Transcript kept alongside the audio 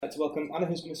like to welcome Anna,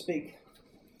 who's going to speak,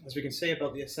 as we can see,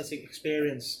 about the aesthetic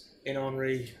experience in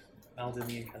Henri,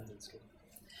 Maldini and Kandinsky.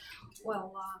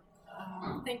 Well,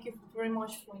 thank you very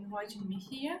much for inviting me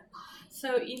here.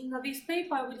 So in this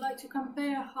paper I would like to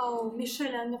compare how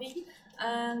Michel Henry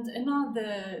and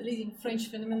another leading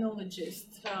French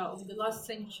phenomenologist of the last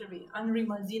century, Henri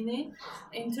Maldini,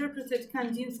 interpreted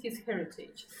Kandinsky's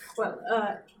heritage. Well,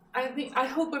 I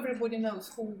hope everybody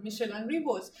knows who Michel Henry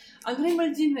was. Henri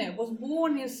Maldini was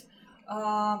born in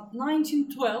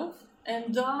 1912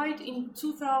 and died in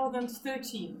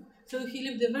 2013. So he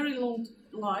lived a very long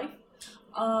life.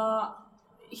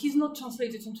 He's not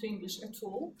translated into English at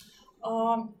all.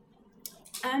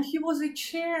 And he was a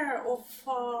chair of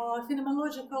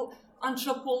phenomenological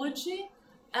anthropology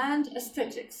and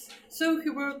aesthetics. So he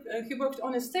worked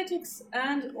on aesthetics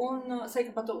and on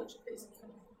psychopathology, basically.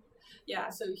 Yeah,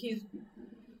 so he's,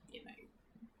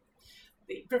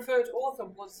 the preferred author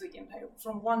was,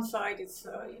 from one side it's,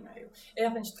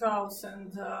 Ernst Strauss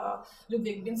and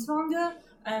Ludwig Binswanger,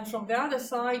 and from the other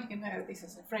side, this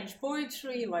is French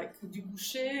poetry like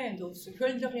Dubouchet and also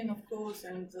Hölderlin, of course,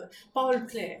 and Paul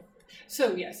Klee.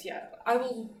 So yes, I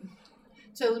will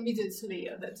tell immediately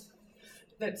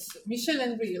that Michel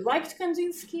Henry liked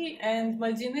Kandinsky and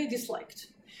Maldini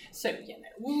disliked. So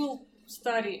we will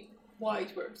study why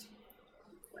it works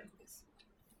like this.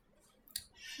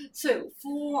 So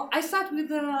I start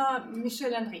with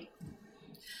Michel Henry.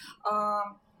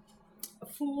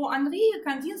 For Henri,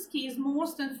 Kandinsky is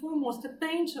most and foremost a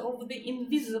painter of the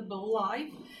invisible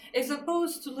life, as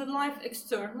opposed to the life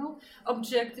external,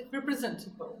 objective,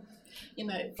 representable. The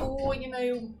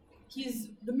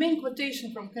main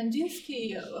quotation from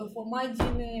Kandinsky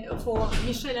for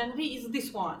Michel Henry is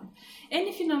this one: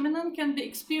 any phenomenon can be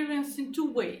experienced in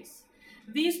two ways.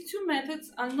 These two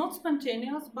methods are not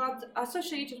spontaneous, but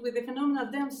associated with the phenomena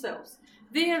themselves.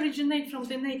 They originate from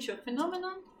the nature of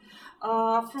phenomenon,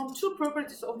 from two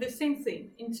properties of the same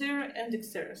thing, interior and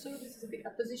exterior. So this is the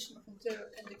opposition of interior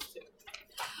and exterior.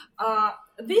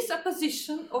 This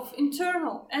opposition of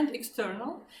internal and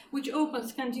external, which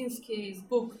opens Kandinsky's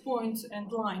book Point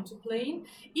and Line to Plane,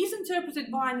 is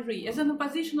interpreted by Henry as an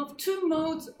opposition of two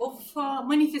modes of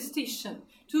manifestation,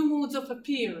 two modes of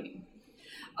appearing.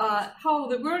 How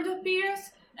the world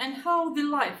appears and how the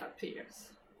life appears.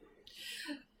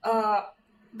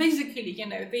 Basically,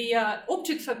 the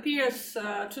objects appears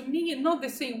to me not the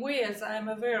same way as I am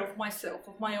aware of myself,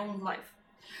 of my own life.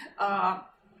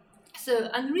 So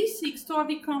Henry seeks to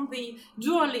overcome the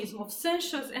dualism of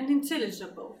sensuous and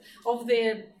intelligible, of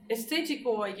the aesthetic,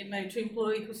 or, to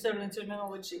employ Husserlian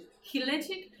terminology,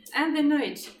 hyletic, and the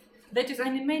noetic, that is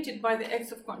animated by the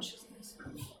acts of consciousness.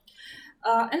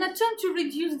 An attempt to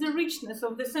reduce the richness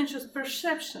of the sensuous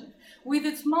perception with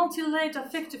its multi-layered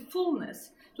affective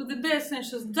fullness to the bare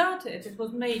sensuous data, as it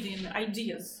was made in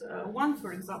Ideas 1,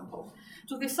 for example,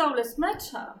 to the soulless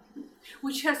matter,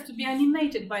 which has to be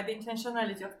animated by the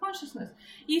intentionality of consciousness,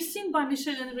 is seen by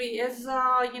Michel Henry as,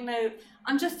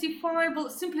 unjustifiable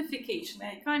simplification,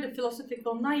 a kind of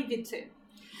philosophical naivety.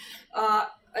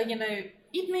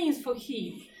 It means for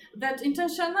him that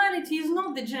intentionality is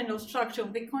not the general structure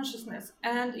of the consciousness,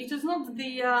 and it is not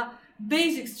the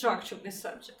basic structure of the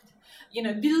subject.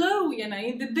 Below,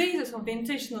 in the basis of the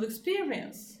intentional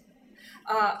experience,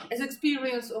 as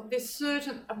experience of this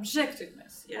certain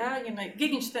objectiveness,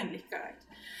 Gegenständlichkeit,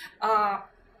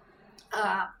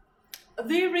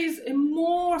 there is a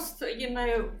most,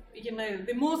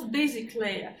 the most basic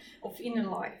layer of inner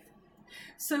life.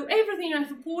 So everything of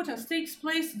importance takes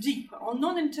place deeper, on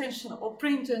non-intentional or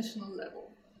pre-intentional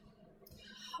level.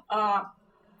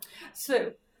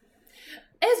 So,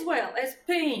 as well as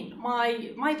pain,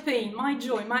 my pain, my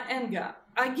joy, my anger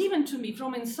are given to me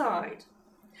from inside.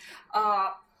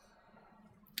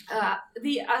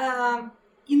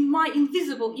 In my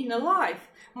invisible inner life,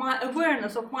 my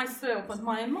awareness of myself and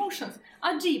my emotions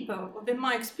are deeper than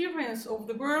my experience of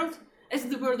the world as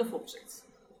the world of objects.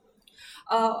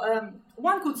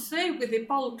 One could say with the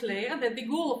Paul Klee that the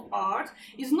goal of art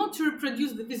is not to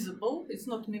reproduce the visible, it's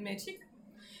not mimetic,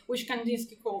 which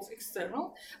Kandinsky calls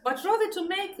external, but rather to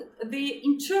make the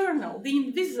internal, the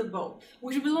invisible,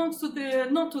 which belongs to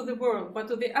not to the world, but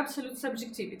to the absolute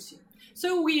subjectivity.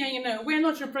 So we are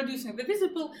not reproducing the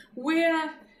visible, we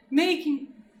are making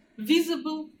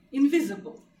visible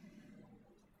invisible.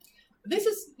 This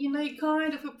is,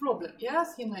 kind of a problem,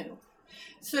 yes,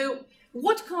 So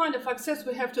what kind of access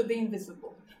we have to the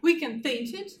invisible? We can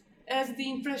paint it, as the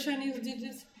Impressionists did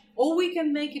it, or we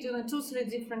can make it in a totally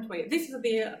different way. This is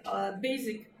the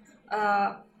basic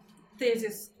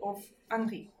thesis of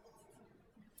Henry.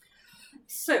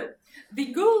 So, the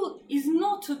goal is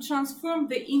not to transform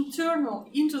the internal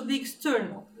into the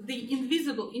external, the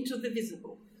invisible into the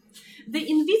visible. The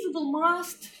invisible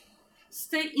must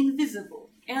stay invisible,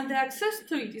 and the access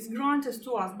to it is granted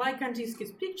to us by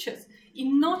Kandinsky's pictures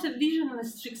in not a vision in a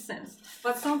strict sense,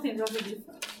 but something rather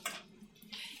different.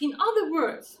 In other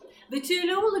words, the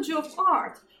teleology of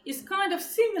art is kind of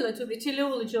similar to the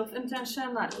teleology of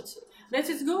intentionality, that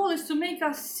its goal is to make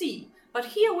us see, but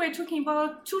here we're talking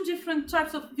about two different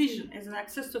types of vision as an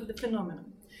access to the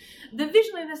phenomenon. The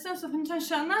vision in the sense of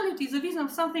intentionality is a vision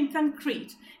of something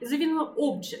concrete, is a vision of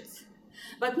objects,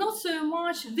 but not so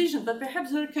much vision, but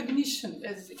perhaps recognition,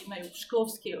 as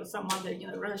Shklovsky or some other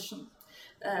Russian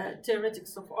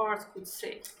theoretics of art could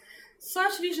say.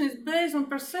 Such vision is based on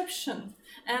perception,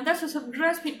 and that sort of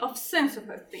grasping of sense of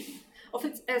a thing, of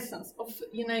its essence, of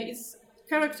its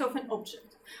character of an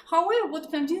object. However,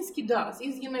 what Kandinsky does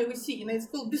is, we see, it's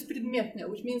called беспредметное,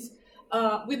 which means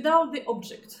without the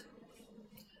object,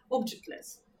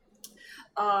 objectless.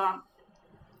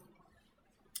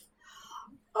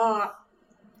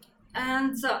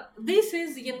 And this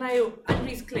is,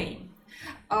 Henri's claim.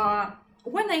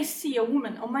 When I see a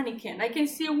woman or mannequin, I can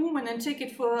see a woman and take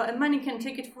it for a mannequin,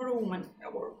 take it for a woman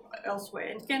or elsewhere,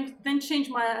 and can then change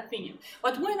my opinion.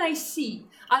 But when I see,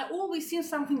 I always see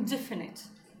something definite.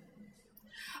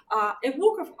 A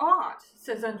work of art,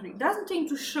 says Henri, doesn't aim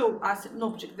to show us an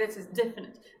object that is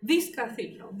definite, this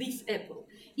cathedral, this apple.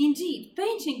 Indeed,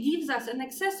 painting gives us an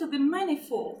access to the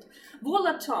manifold,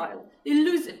 volatile,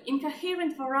 elusive,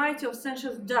 incoherent variety of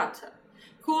sensuous data,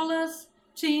 colors,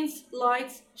 tints,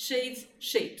 lights, shades,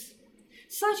 shapes.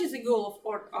 Such is the goal of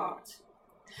art.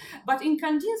 But in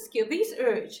Kandinsky, this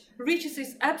urge reaches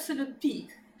its absolute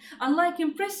peak. Unlike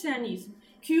Impressionism,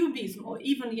 Cubism, or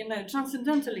even,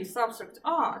 transcendentalist abstract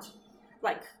art,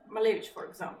 like Malevich, for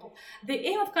example, the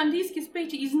aim of Kandinsky's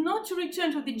painting is not to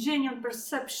return to the genuine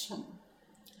perception,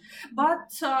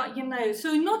 but, so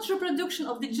not reproduction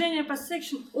of the genuine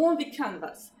perception on the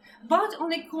canvas, but on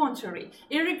the contrary,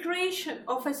 a recreation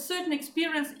of a certain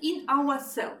experience in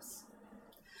ourselves.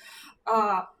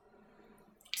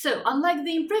 So, unlike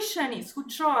the Impressionists who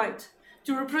tried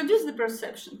to reproduce the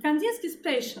perception, Kandinsky's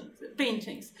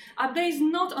paintings are based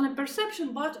not on a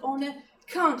perception, but on a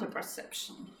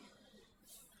counter-perception.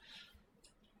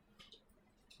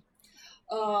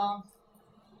 On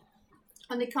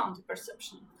a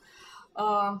counter-perception.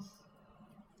 On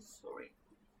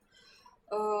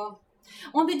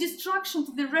the destruction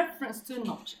to the reference to an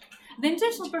object. The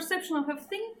intentional perception of a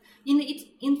thing in its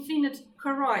infinite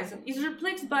horizon is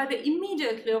replaced by the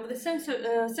immediately of the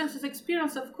sensuous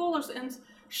experience of colors and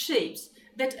shapes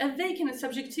that awaken the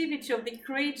subjectivity of the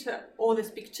creator or the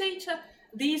spectator,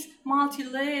 this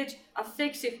multi-layered,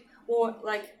 affective, or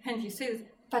like Henry says,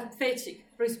 pathetic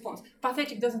response.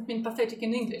 Pathetic doesn't mean pathetic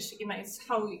in English, it's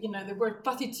how, the word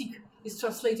pathetic is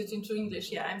translated into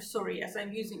English. Yeah, I'm sorry, yes,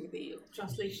 I'm using the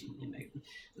translation,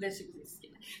 that exists.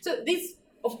 So this,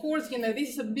 of course, this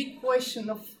is a big question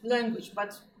of language,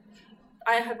 but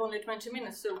I have only 20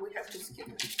 minutes, so we have to skip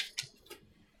it.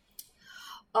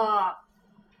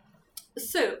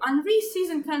 So, Henri sees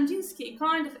in Kandinsky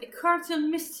kind of a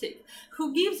cartoon mystic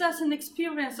who gives us an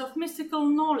experience of mystical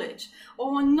knowledge,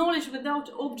 or knowledge without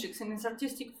objects in its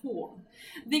artistic form.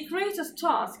 The creator's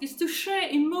task is to share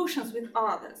emotions with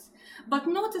others, but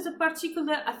not as a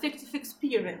particular affective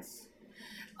experience,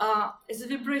 as a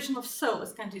vibration of soul,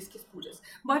 as Kandinsky put it,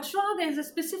 but rather as a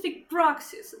specific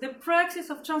praxis, the praxis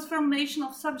of transformation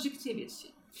of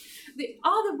subjectivity. In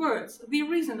other words, the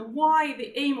reason why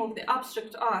the aim of the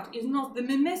abstract art is not the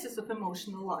mimesis of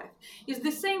emotional life is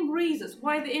the same reasons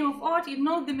why the aim of art is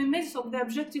not the mimesis of the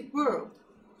objective world.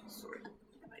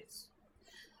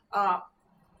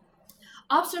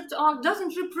 Abstract art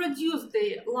doesn't reproduce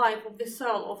the life of the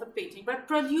soul of a painting, but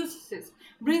produces it,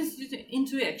 brings it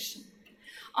into action.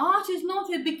 Art is not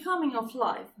the becoming of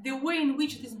life, the way in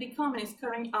which this becoming is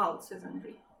carried out, says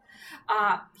Henri.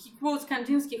 He quotes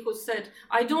Kandinsky, who said,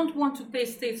 "I don't want to pay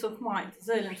states of mind,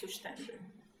 Seelenzustände."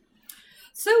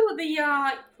 So the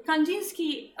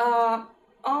Kandinsky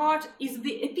art is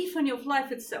the epiphany of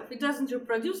life itself. It doesn't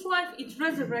reproduce life, it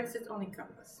resurrects it on a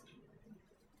canvas.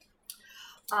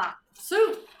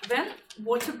 So then,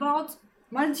 what about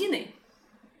Maldini?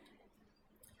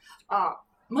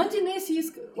 Maldini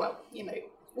sees,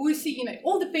 we see,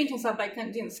 all the paintings are by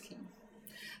Kandinsky.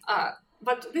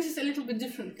 But this is a little bit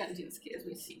different Kandinsky, as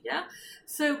we see, yeah?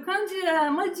 So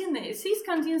Maldini sees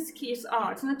Kandinsky's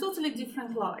art in a totally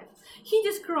different light. He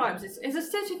describes it as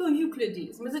aesthetical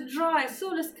Euclidism, as a dry,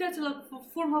 soulless catalog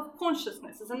of form of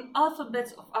consciousness, as an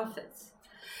alphabet of affects.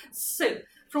 So,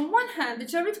 From one hand, the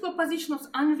theoretical positions of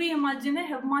Henri and Maldinet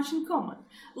have much in common.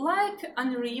 Like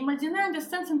Henri, Maldinet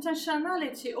understands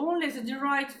intentionality only as a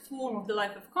derived form of the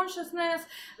life of consciousness.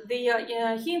 He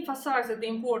emphasizes the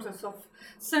importance of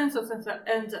senses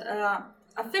and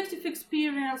affective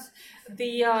experience.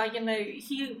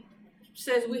 He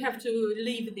says we have to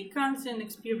leave the Kantian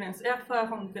experience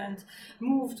Erfahrung and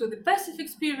move to the passive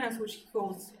experience, which he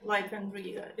calls, like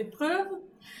Henri, Épreuve.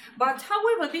 But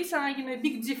however, these are a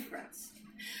big difference.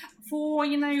 For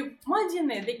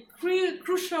Maldinet, the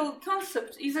crucial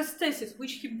concept is aesthesis,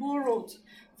 which he borrowed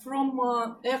from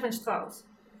Erwin Strauss.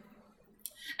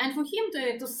 And for him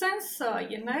to sense,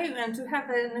 and to have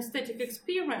an aesthetic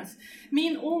experience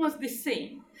mean almost the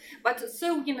same. But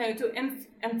so, to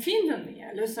empfinden,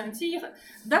 le sentir,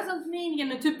 doesn't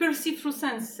mean, to perceive through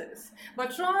senses,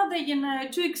 but rather,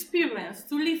 to experience,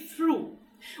 to live through.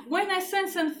 When I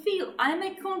sense and feel, I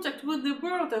make contact with the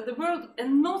world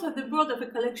and not at the world of a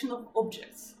collection of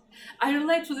objects. I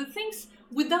relate to the things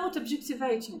without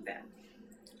objectivating them.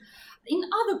 In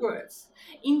other words,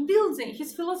 in building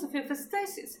his philosophy of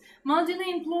aesthesis, Maldinet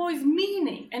employs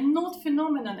meaning and not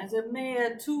phenomenon as a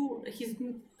mere to his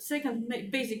second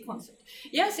basic concept.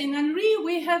 Yes, in Henri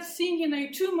we have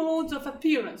seen two modes of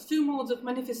appearance, two modes of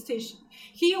manifestation.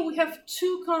 Here we have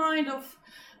two kind of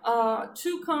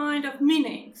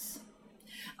meanings.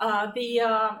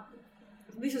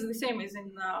 This is the same as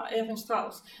in Erwin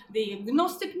Strauss. The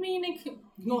Gnostic meaning,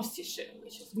 Gnostische,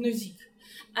 which is Gnosique,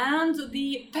 and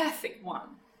the Pathic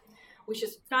one, which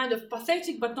is kind of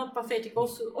pathetic but not pathetic,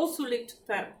 also linked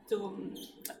to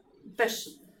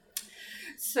passion.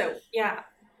 So,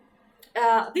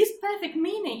 this Pathic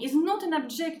meaning is not an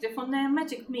objective or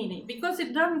naimatic meaning because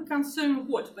it doesn't concern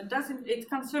what, but it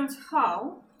concerns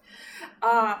how.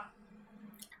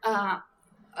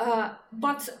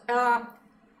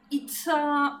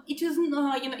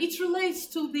 It relates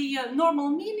to the normal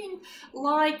meaning,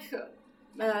 like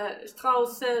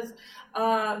Strauss says,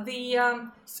 the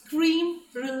scream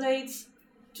relates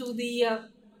to the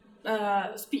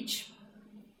speech.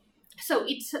 So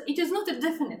it is not a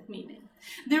definite meaning.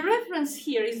 The reference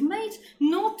here is made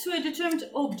not to a determined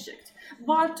object,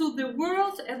 but to the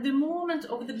world at the moment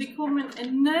of the becoming a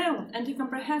known and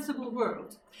incomprehensible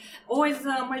world. Or as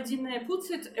Maldinet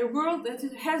puts it, a world that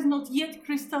has not yet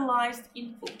crystallized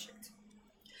in object.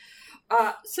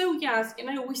 So yes,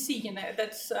 we see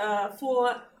that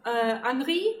for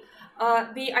Henri,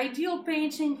 the ideal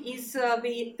painting is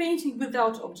the painting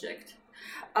without object.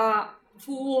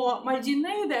 For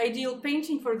Maldinet, the ideal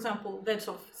painting, for example, that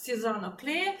of Cézanne or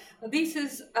Klee, this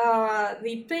is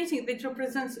the painting that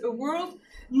represents a world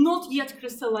not yet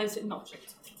crystallized in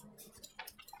object.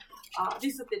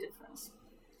 This is the difference.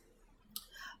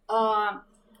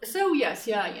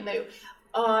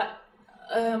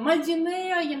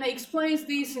 Maldinet, explains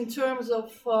this in terms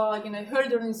of,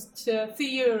 Hölderlin's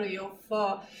theory of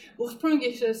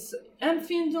ursprüngliches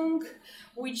Empfindung,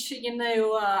 which, in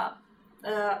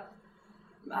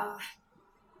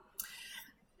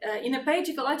a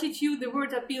poetical attitude, the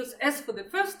word appears as for the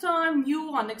first time,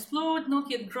 new, unexplored, not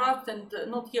yet grasped, and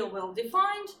not yet well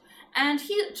defined. And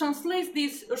he translates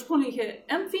this ursprüngliche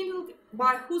Empfindung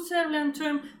by Husserlian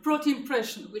term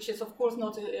Protimpression, which is of course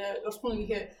not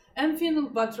ursprüngliche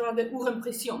Empfindung, but rather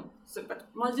Urimpression. So, but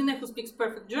Maldinet, who speaks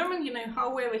perfect German,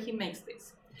 however he makes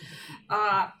this.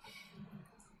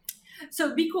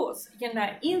 So because,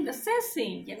 in the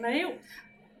sensing,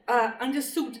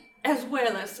 understood as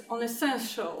well as on a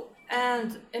sensual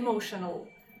and emotional,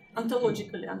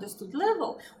 ontologically understood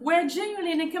level, we're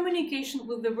genuinely in a communication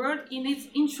with the world in its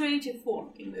intuitive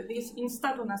form, in this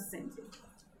instato nascente.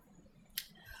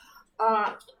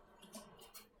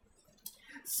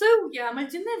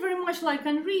 Maldinet, very much like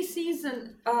Henri, sees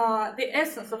the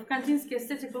essence of Kandinsky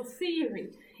aesthetical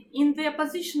theory in the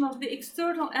opposition of the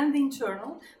external and the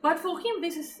internal, but for him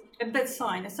this is a bad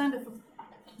sign, a sign of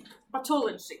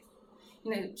pathology,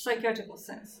 in a psychiatrical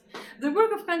sense. The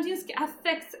work of Kandinsky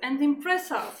affects and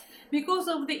impresses us because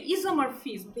of the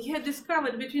isomorphism he had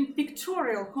discovered between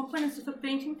pictorial components of a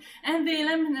painting and the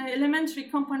elementary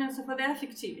components of the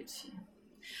affectivity.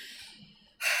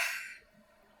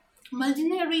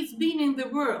 Maldinet reads being in the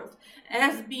world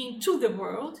as being to the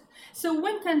world, so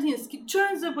when Kandinsky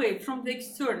turns away from the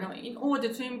external in order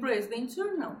to embrace the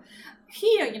internal,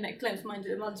 here, claims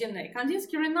Maldinet,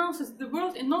 Kandinsky renounces the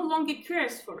world and no longer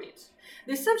cares for it.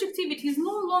 The subjectivity is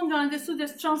no longer understood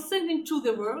as transcending to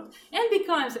the world and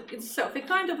becomes itself a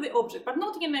kind of the object, but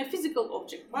not a physical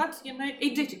object, but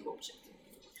eidetic object.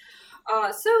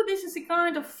 So this is a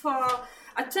kind of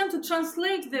attempt to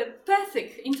translate the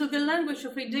pathic into the language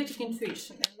of eidetic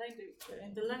intuition,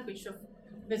 and the language of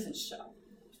Wissenschaft.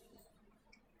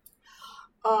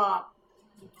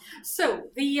 So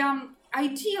the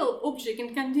ideal object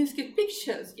in Kandinsky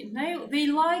pictures, they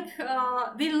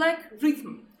lack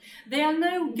rhythm. There are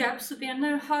no gaps, there are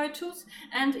no hiatus,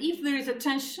 and if there is a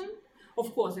tension,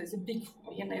 of course, there's a big,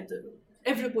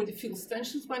 everybody feels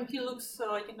tensions when he looks,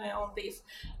 on this.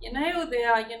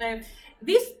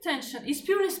 This tension is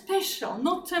purely spatial,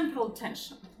 not temporal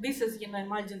tension. This is,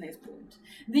 Maldine's point.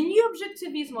 The new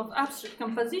objectivism of abstract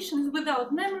composition is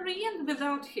without memory and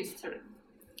without history.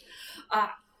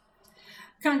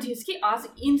 Kandinsky is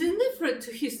indifferent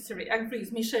to history,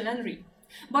 agrees Michel Henry.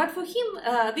 But for him,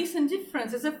 this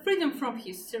indifference is a freedom from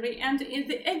history and is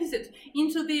the exit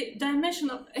into the dimension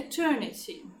of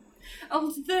eternity.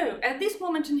 Although at this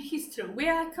moment in history we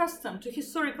are accustomed to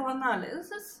historical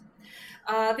analysis,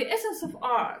 the essence of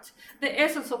art, the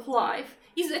essence of life,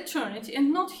 is eternity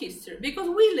and not history, because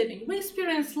we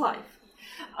experience life.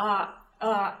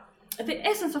 The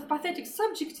essence of pathetic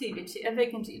subjectivity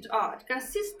awakened in art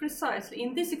consists precisely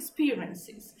in these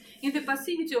experiences, in the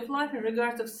passivity of life in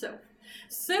regard of self.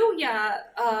 So,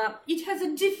 it has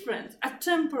a different,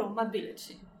 atemporal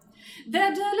mobility. The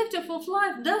dialectic of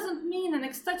life doesn't mean an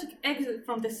ecstatic exit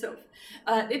from the self.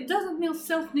 It doesn't mean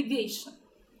self-negation.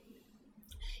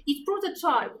 Its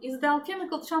prototype is the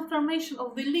alchemical transformation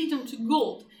of the lead into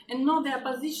gold, and not the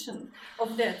opposition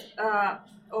of that,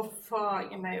 of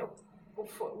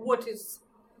which is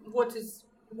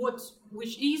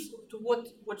to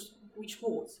which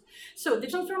was. So the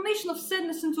transformation of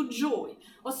sadness into joy,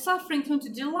 or suffering into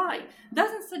delight,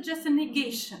 doesn't suggest a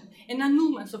negation, an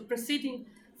annulment of preceding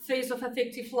phase of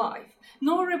affective life,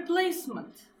 nor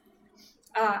replacement.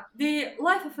 The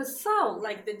life of a soul,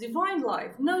 like the divine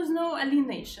life, knows no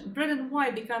alienation. Bread and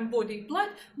wine become body and blood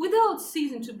without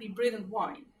ceasing to be bread and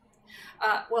wine.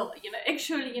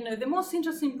 The most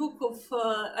interesting book of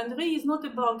Henry is not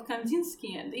about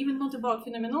Kandinsky and even not about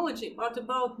phenomenology, but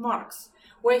about Marx,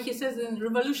 where he says that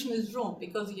revolution is wrong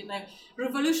because,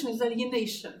 revolution is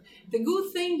alienation. The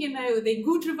good thing, the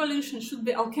good revolution should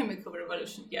be alchemical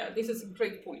revolution. Yeah, this is a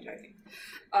great point, I think.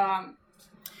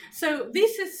 So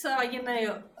this is,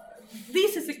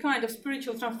 this is a kind of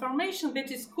spiritual transformation that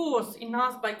is caused in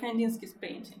us by Kandinsky's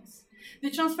paintings. The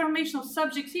transformation of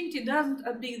subjectivity doesn't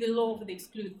obey the law of the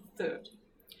excluded third.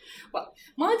 Well,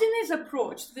 Maldine's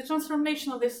approach to the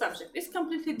transformation of the subject is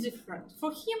completely different.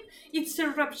 For him, it's a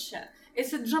rupture.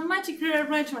 It's a dramatic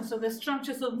rearrangement of the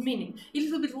structures of meaning. A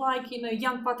little bit like,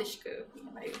 Jan Patishko,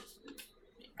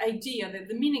 idea that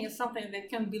the meaning is something that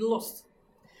can be lost.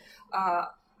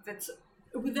 That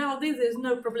without this, there's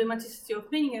no problematicity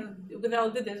of meaning, and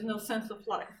without this, there's no sense of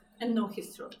life and no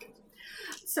history of it.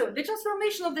 So the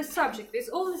transformation of the subject is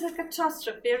always a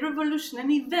catastrophe, a revolution,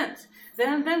 an event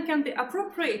that then can be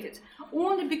appropriated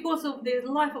only because of the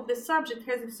life of the subject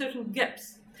has certain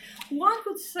gaps. One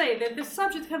could say that the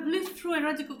subject has lived through a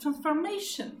radical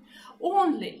transformation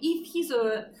only if his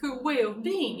or her way of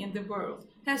being in the world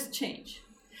has changed.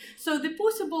 So the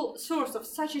possible source of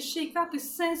such a shake-up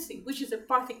is sensing, which is a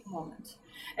pathic moment.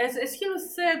 As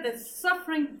Aeschylus said, that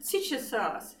suffering teaches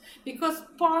us, because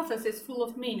pathos is full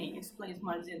of meaning, explains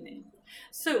Maldini.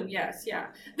 So, yes,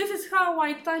 this is how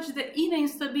I touch the inner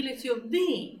instability of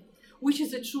being, which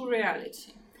is a true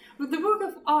reality. With the work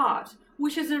of art,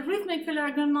 which is a rhythmically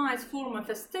organized form of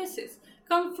aesthesis,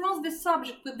 confronts the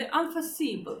subject with the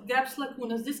unforeseeable, gaps,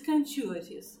 lacunas,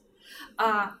 discontinuities.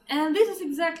 And this is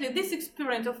exactly this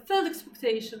experience of failed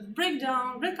expectations,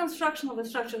 breakdown, reconstruction of the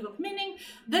structures of meaning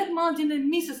that Maldini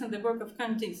misses in the work of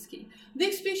Kandinsky.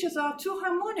 These pictures are too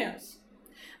harmonious.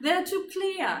 They are too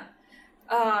clear.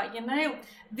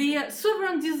 The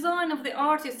sovereign design of the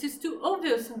artist is too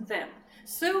obvious in them.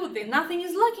 So nothing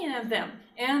is lacking in them.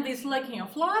 And this lacking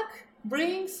of luck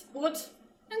brings what?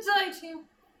 Anxiety,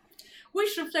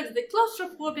 which reflects the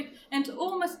claustrophobic and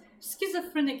almost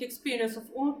schizophrenic experience of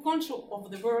all control over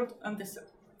the world and the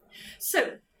self.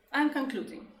 So, I'm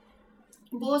concluding.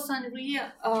 Both Henry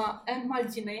and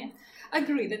Maldini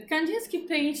agree that Kandinsky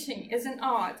painting as an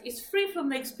art is free from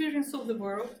the experience of the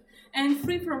world and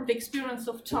free from the experience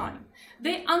of time.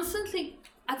 The unsettling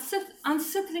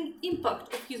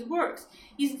impact of his works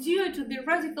is due to the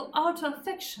radical outer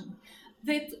affection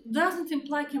that doesn't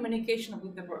imply communication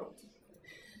with the world.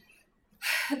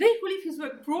 They who live his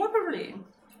work properly,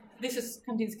 this is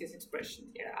Kandinsky's expression.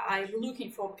 I'm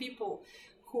looking for people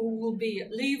who will be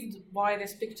lived by the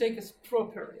spectators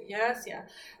properly.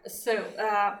 So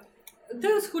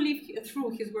those who live through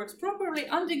his works properly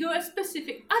undergo a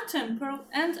specific atemporal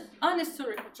and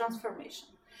unhistorical transformation.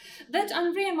 That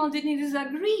Henry and Maldini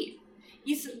disagree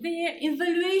is their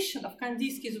evaluation of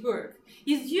Kandinsky's work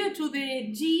is due to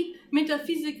the deep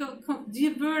metaphysical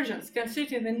divergence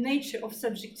concerning the nature of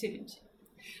subjectivity.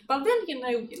 But then,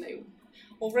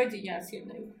 already, yes,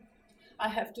 I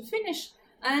have to finish,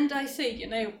 and I say,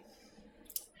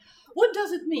 what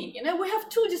does it mean? We have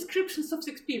two descriptions of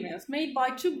experience made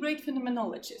by two great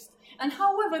phenomenologists, and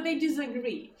however they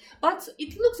disagree. But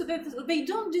it looks that they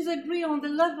don't disagree on the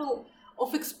level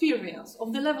of experience,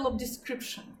 of the level of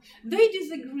description. They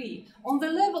disagree on the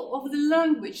level of the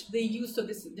language they use for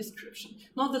this description,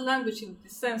 not the language in the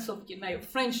sense of,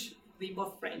 French, they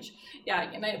both French,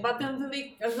 but on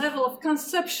the level of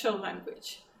conceptual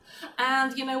language.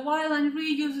 And while Henri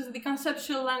uses the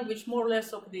conceptual language more or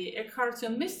less of the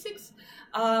Eckhartian mystics,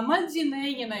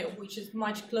 Maldini, which is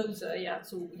much closer,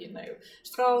 to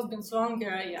Strauss,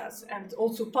 Binswanger, yes, and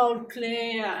also Paul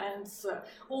Klee and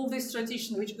all this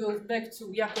tradition which goes back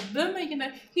to Jakob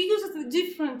Böhme, he uses a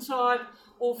different type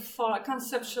of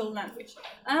conceptual language,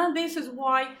 and this is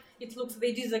why it looks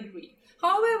they disagree.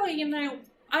 However,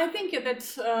 I think that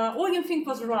Eugen Fink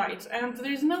was right, and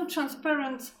there is no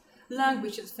transparent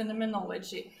language is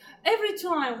phenomenology. Every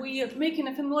time we are making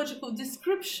a phenomenological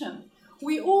description,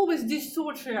 we always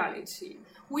distort reality.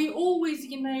 We always,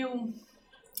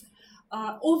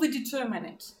 overdetermine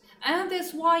it. And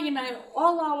that's why,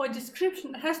 all our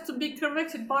description has to be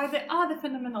corrected by the other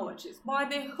phenomenologists, by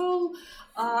the whole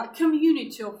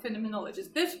community of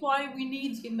phenomenologists. That's why we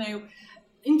need,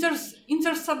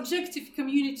 intersubjective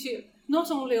community, not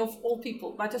only of all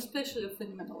people, but especially of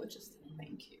phenomenologists.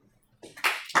 Thank you.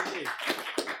 Thank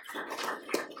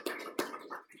you.